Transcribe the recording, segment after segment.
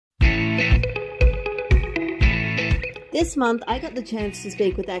This month, I got the chance to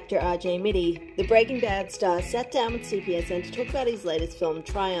speak with actor RJ Mitte. The Breaking Bad star sat down with CPSN to talk about his latest film,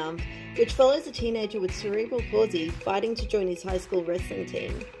 Triumph, which follows a teenager with cerebral palsy fighting to join his high school wrestling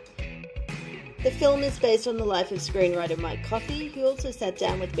team. The film is based on the life of screenwriter Mike Coffey, who also sat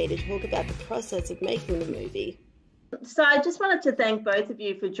down with me to talk about the process of making the movie. So I just wanted to thank both of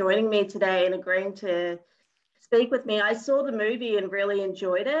you for joining me today and agreeing to speak with me. I saw the movie and really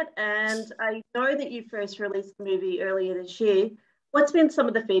enjoyed it, and I know that you first released the movie earlier this year. What's been some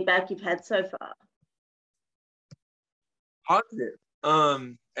of the feedback you've had so far? Positive.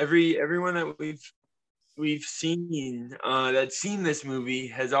 Everyone that we've seen that's seen this movie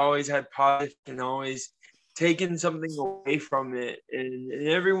has always had positive and always taken something away from it, and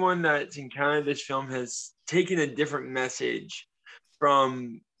everyone that's encountered this film has taken a different message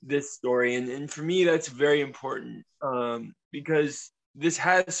from this story, and for me that's very important because this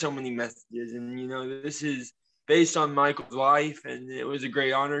has so many messages, and this is based on Michael's life, and it was a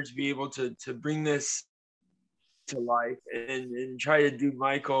great honor to be able to bring this to life and try to do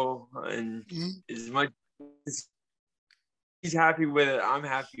Michael, and as much as he's happy with it, I'm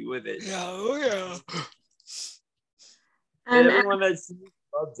happy with it. Yeah. And everyone that's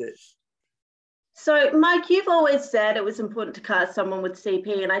loves it. So, Mike, you've always said it was important to cast someone with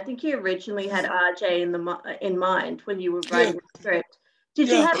CP, and I think you originally had RJ in mind when you were writing the script. Did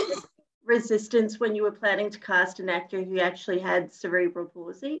you have resistance when you were planning to cast an actor who actually had cerebral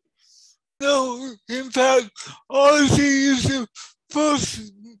palsy? No, in fact, RJ is the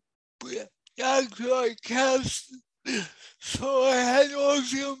first actor I cast, so I had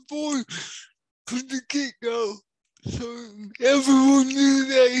RJ on board from the get-go. So everyone knew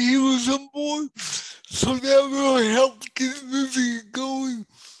that he was on board, so that really helped get the movie going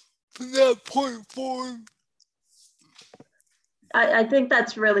from that point forward. I think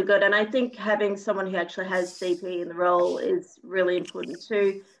that's really good, and I think having someone who actually has CP in the role is really important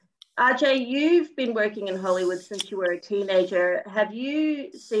too. RJ, you've been working in Hollywood since you were a teenager. Have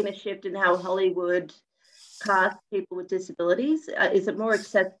you seen a shift in how Hollywood casts people with disabilities? Is it more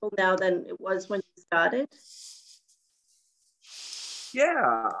accessible now than it was when you started?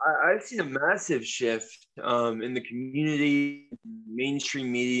 Yeah, I've seen a massive shift in the community, mainstream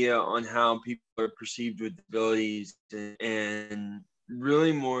media, on how people are perceived with disabilities, and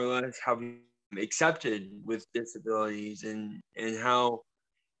really more or less how people are accepted with disabilities, and how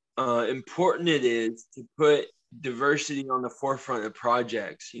important it is to put diversity on the forefront of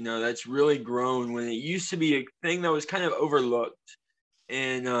projects. That's really grown when it used to be a thing that was kind of overlooked,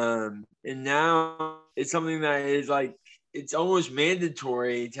 and now it's something that is like, it's almost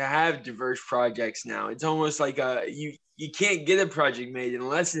mandatory to have diverse projects now. It's almost like you can't get a project made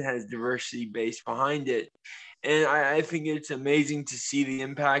unless it has diversity based behind it. And I think it's amazing to see the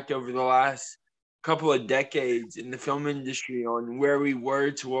impact over the last couple of decades in the film industry on where we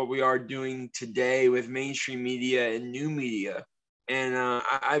were to what we are doing today with mainstream media and new media. And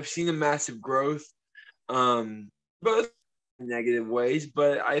I've seen a massive growth, both in negative ways,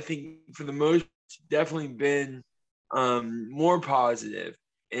 but I think for the most, it's definitely been more positive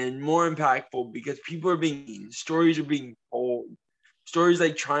and more impactful, because stories are being told, stories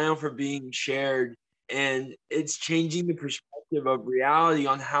like Triumph are being shared, and it's changing the perspective of reality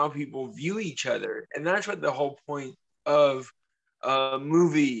on how people view each other. And that's what the whole point of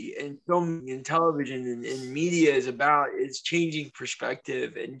movie and film and television and media is about, is changing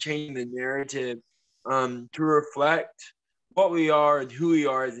perspective and changing the narrative to reflect what we are and who we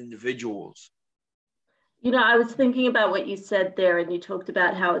are as individuals. I was thinking about what you said there, and you talked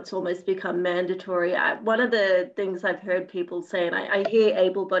about how it's almost become mandatory. One of the things I've heard people say, and I hear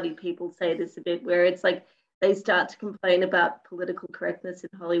able-bodied people say this a bit, where it's like they start to complain about political correctness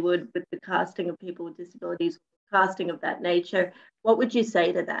in Hollywood with the casting of people with disabilities, casting of that nature. What would you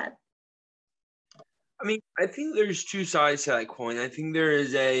say to that? I mean, I think there's two sides to that coin. I think there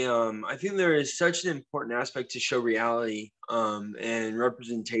is such an important aspect to show reality and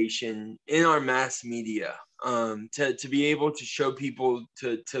representation in our mass media, to be able to show people,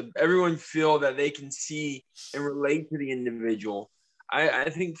 to everyone feel that they can see and relate to the individual.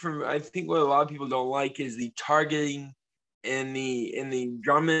 I think what a lot of people don't like is the targeting and the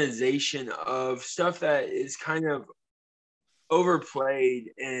dramatization of stuff that is kind of overplayed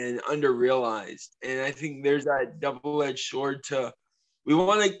and underrealized. And I think there's that double-edged sword to, we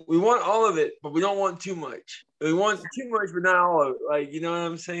want all of it, but we don't want too much. We want too much, but not all of it. Like, you know what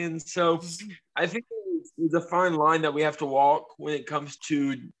I'm saying? So I think there's a fine line that we have to walk when it comes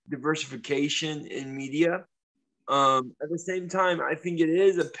to diversification in media. At the same time, I think it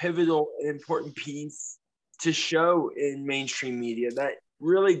is a pivotal and important piece to show in mainstream media that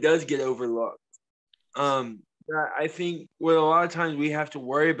really does get overlooked. I think what a lot of times we have to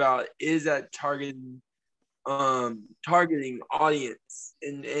worry about is that targeting audience,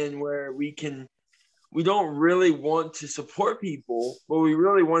 and where we don't really want to support people, but we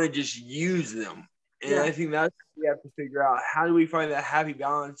really want to just use them. And I think that's what we have to figure out. How do we find that happy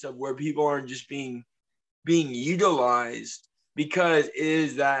balance of where people aren't just being utilized because it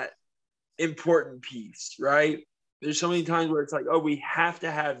is that important piece, right? There's so many times where it's like, oh, we have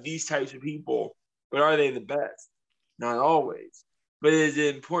to have these types of people, but are they the best? Not always. But is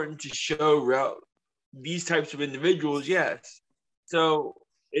it important to show these types of individuals? Yes. So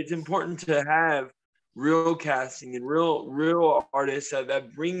it's important to have real casting and real artists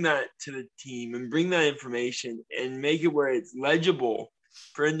that bring that to the team and bring that information and make it where it's legible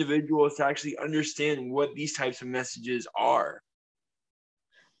for individuals to actually understand what these types of messages are.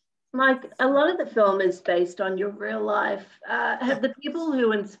 Mike, a lot of the film is based on your real life. Have the people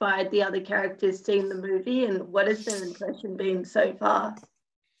who inspired the other characters seen the movie, and what has their impression been so far?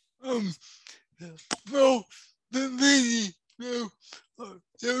 Well, the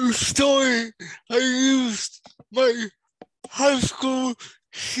story, I used my high school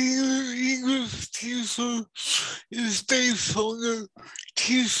senior English teacher is based on the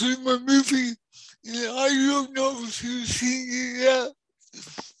teacher in my movie, and I don't know if you've seen it yet.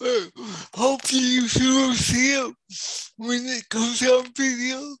 But hopefully you will see it when it comes on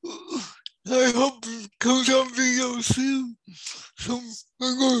video. I hope it comes on video soon. So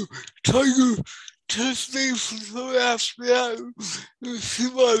I'm going to try to touch base with her after that and see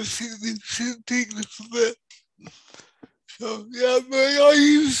what she thinks of it. So yeah, but I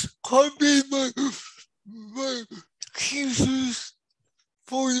use quite a bit my teachers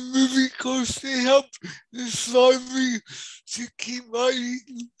for the movie because they help inspire me to keep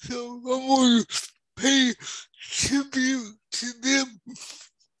writing. So I want to pay tribute to them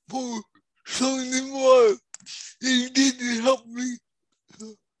for showing them what they did to help me.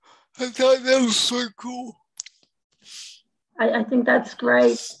 So I thought that was so cool. I think that's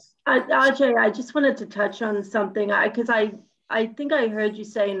great. RJ, I just wanted to touch on something because I think I heard you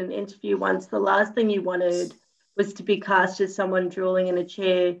say in an interview once the last thing you wanted was to be cast as someone drooling in a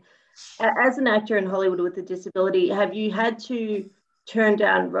chair. As an actor in Hollywood with a disability, have you had to turn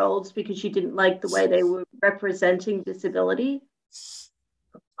down roles because you didn't like the way they were representing disability?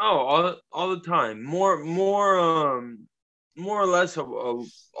 Oh, all the time. More or less a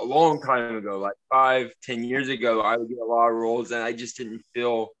long time ago, like 5-10 years ago, I would get a lot of roles and I just didn't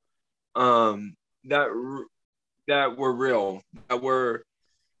feel that were real, that were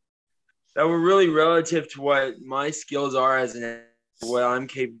really relative to what my skills are as an actor, what I'm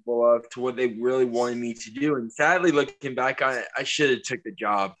capable of, to what they really wanted me to do. And sadly, looking back, I should have took the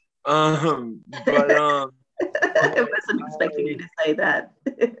job. But I wasn't expecting you to say that.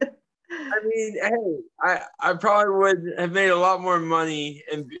 I mean, hey, I probably would have made a lot more money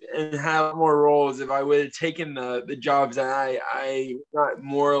and have more roles if I would have taken the jobs that I not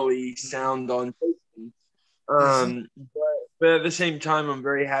morally sound on taking. But at the same time, I'm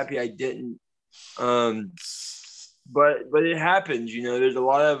very happy I didn't. But it happens, you know. There's a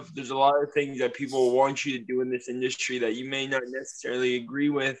lot of things that people want you to do in this industry that you may not necessarily agree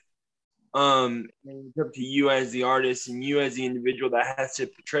with. And it's up to you as the artist and you as the individual that has to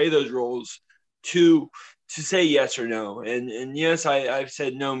portray those roles to say yes or no. And yes, I've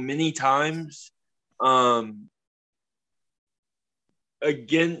said no many times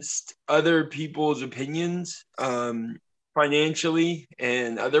against other people's opinions, financially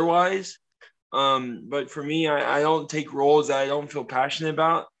and otherwise. But for me, I don't take roles that I don't feel passionate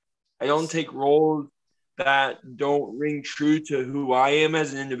about. I don't take roles that don't ring true to who I am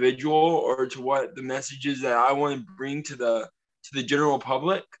as an individual or to what the messages that I want to bring to the general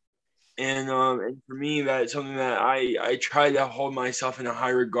public. And for me, that's something that I try to hold myself in a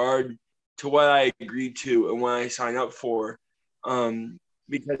high regard to what I agreed to and what I sign up for,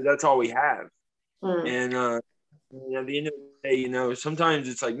 because that's all we have. And at the end of the day, you know, sometimes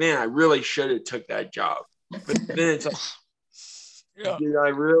it's like, man, I really should have took that job. But then it's like, did I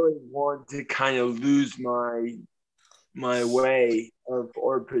really want to kind of lose my way of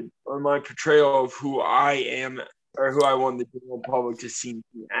or my portrayal of who I am or who I want the general public to see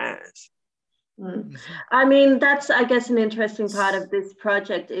me as? I mean, that's, I guess, an interesting part of this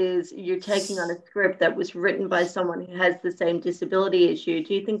project is you're taking on a script that was written by someone who has the same disability issue.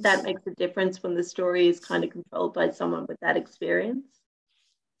 Do you think that makes a difference when the story is kind of controlled by someone with that experience?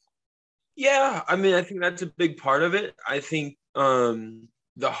 Yeah, I mean, I think that's a big part of it. I think the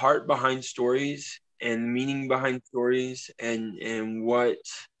heart behind stories and the meaning behind stories and what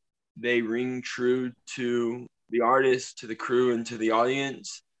they ring true to the artist, to the crew, and to the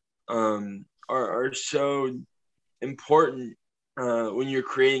audience are so important when you're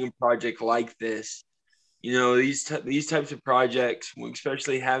creating a project like this. You know, these types of projects,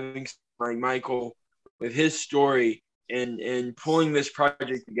 especially having like Michael with his story and pulling this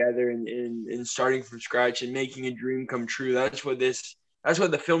project together and starting from scratch and making a dream come true. That's what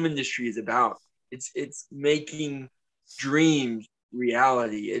the film industry is about. It's making dreams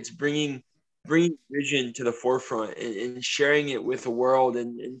reality. It's bringing vision to the forefront and sharing it with the world.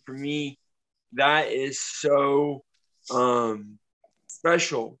 And for me, that is so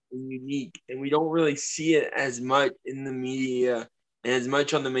special and unique, and we don't really see it as much in the media and as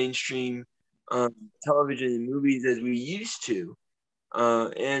much on the mainstream television and movies as we used to.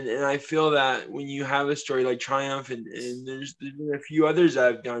 And I feel that when you have a story like Triumph, and there's been a few others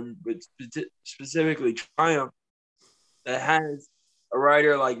I've done, but specifically Triumph, that has a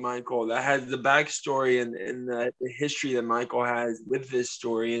writer like Michael, that has the backstory and the history that Michael has with this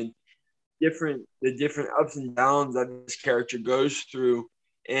story, and the different ups and downs that this character goes through,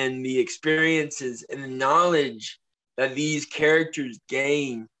 and the experiences and the knowledge that these characters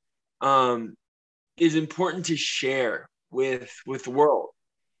gain is important to share with the world.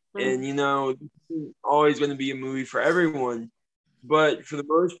 And you know, this isn't always going to be a movie for everyone, but for the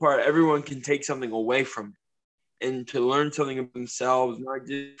most part, everyone can take something away from it and to learn something of themselves, not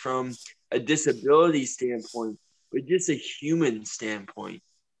just from a disability standpoint, but just a human standpoint.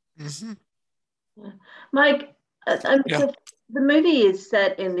 Mm-hmm. Yeah. Mike, so the movie is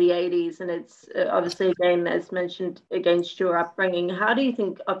set in the 80s, and it's obviously, again, as mentioned, against your upbringing. How do you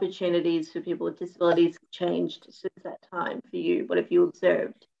think opportunities for people with disabilities have changed since that time for you? What have you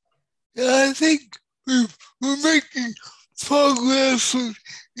observed? Yeah, I think we're making progress with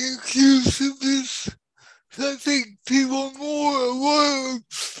inclusiveness. So I think people are more aware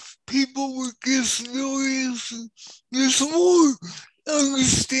of people with disabilities. There's more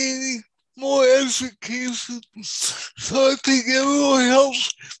understanding, more education. So I think it really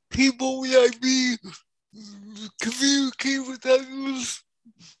helps people like me communicate with others.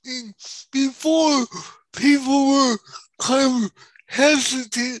 And before, people were kind of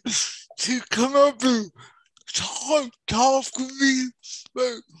hesitant to come up and talk with me,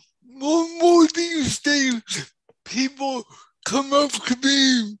 but more these days, people come up to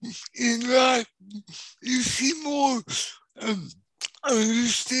me and like, you see more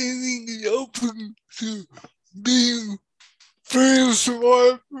understanding and open to being friends or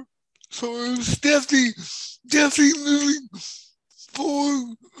whatever. So it's definitely moving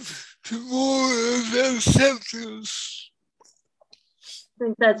forward to more of acceptance. I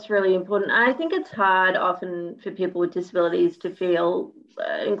think that's really important. I think it's hard often for people with disabilities to feel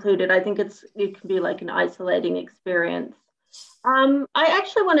included. I think it can be like an isolating experience. I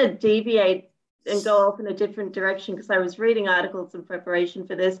actually want to deviate and go off in a different direction, because I was reading articles in preparation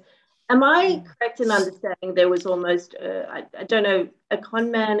for this. Am I correct in understanding there was almost, I don't know, a con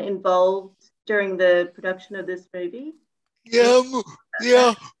man involved during the production of this movie? Yeah.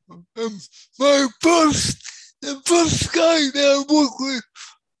 The first guy that I worked with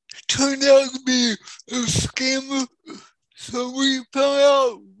turned out to be a scammer. So we found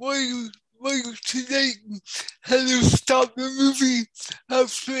out later today had to stop the movie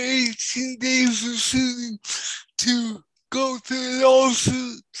after 18 days of shooting to go through the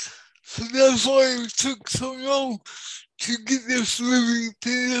lawsuit. So that's why it took so long to get this movie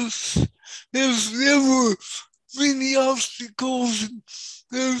finished. There were many obstacles, and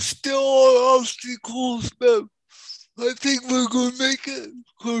there still are obstacles, but I think we're going to make it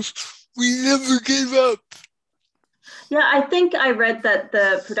because we never gave up. Yeah, I think I read that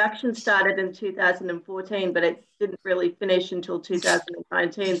the production started in 2014, but it didn't really finish until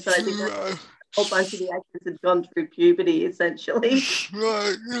 2019. So I think a whole bunch of the actors had gone through puberty, essentially.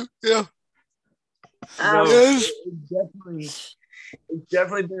 Right, yeah. It's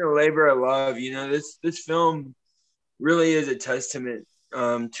definitely been a labor of love. You know, this film really is a testament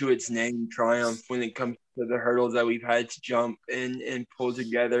to its name, Triumph, when it comes to the hurdles that we've had to jump and pull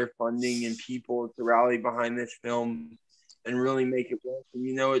together funding and people to rally behind this film and really make it work. And,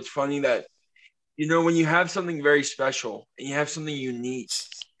 you know, it's funny that, you know, when you have something very special and you have something unique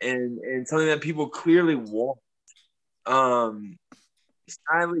and something that people clearly want,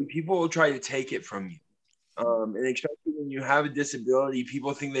 sadly, people will try to take it from you. And especially when you have a disability,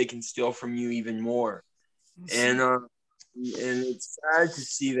 people think they can steal from you even more. And it's sad to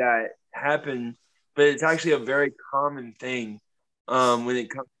see that happen, but it's actually a very common thing when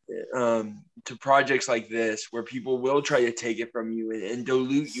it comes to projects like this, where people will try to take it from you and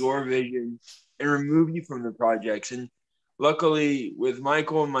dilute your vision and remove you from the projects. And luckily, with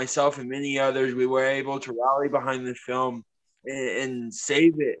Michael and myself and many others, we were able to rally behind this film and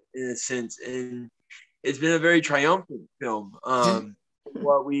save it in a sense. And it's been a very triumphant film.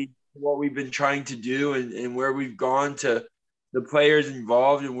 What we've been trying to do and where we've gone to the players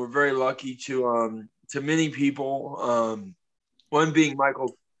involved, and we're very lucky to many people. One being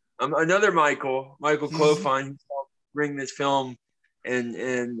Michael, another Michael Clofine, who helped bring this film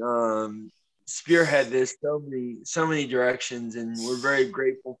and spearhead this so many directions, and we're very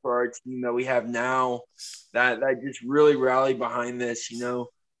grateful for our team that we have now that just really rallied behind this. You know,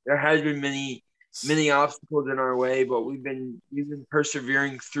 there has been many obstacles in our way, but we've been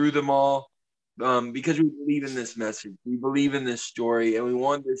persevering through them all because we believe in this message, we believe in this story, and we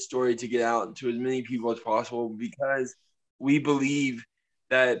want this story to get out to as many people as possible because we believe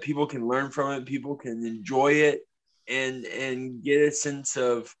that people can learn from it, people can enjoy it, and get a sense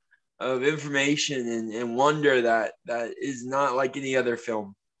of information and wonder that is not like any other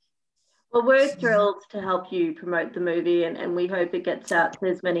film. Well, we're thrilled to help you promote the movie, and we hope it gets out to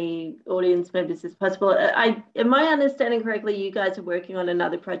as many audience members as possible. Am I understanding correctly, you guys are working on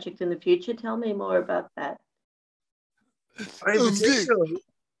another project in the future? Tell me more about that. I'm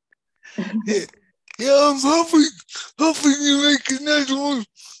hoping you make another one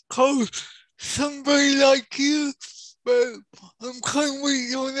called Somebody Like You, but I'm kind of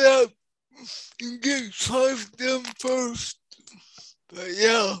waiting on that and get 5 done first. But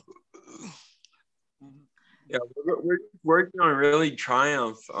yeah. Yeah, we're working on really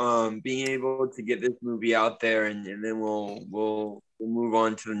triumph, being able to get this movie out there, and then we'll move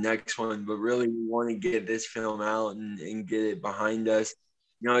on to the next one. But really, we want to get this film out and get it behind us.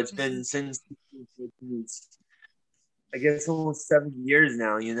 You know, it's been since, I guess, almost 7 years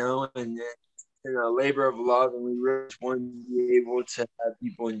now. You know, and it's been a labor of love, and we really want to be able to have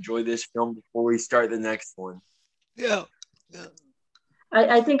people enjoy this film before we start the next one. Yeah.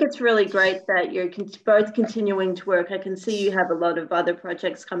 I think it's really great that you're both continuing to work. I can see you have a lot of other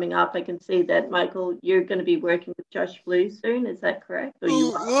projects coming up. I can see that, Michael, you're going to be working with Josh Blue soon. Is that correct? Or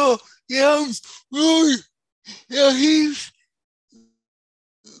you are? Yeah, really. Yeah,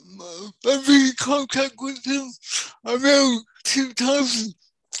 I've been in contact with him. I met him 2 times.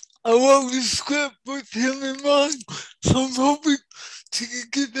 I wrote the script with him in mind, so I'm hoping to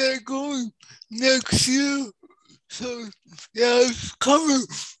get that going next year. So, yeah, it's coming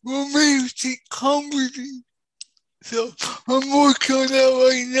romantic comedy. So, I'm working on that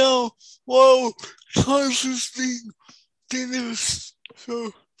right now while Tasha's being finished.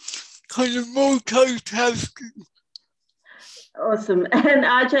 So, kind of multitasking. Awesome. And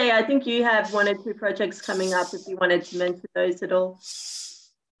RJ, I think you have 1 or 2 projects coming up, if you wanted to mention those at all.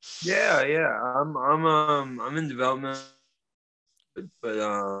 Yeah. I'm in development,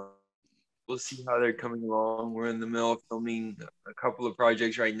 but we'll see how they're coming along. We're in the middle of filming a couple of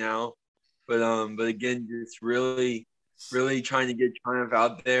projects right now, but again, just really trying to get Triumph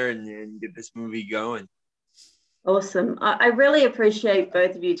out there and get this movie going. Awesome. I really appreciate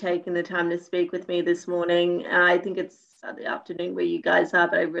both of you taking the time to speak with me this morning. I think it's the afternoon where you guys are,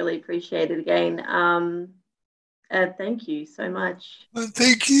 but I really appreciate it again. Thank you so much.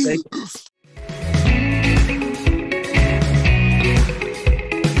 Thank you.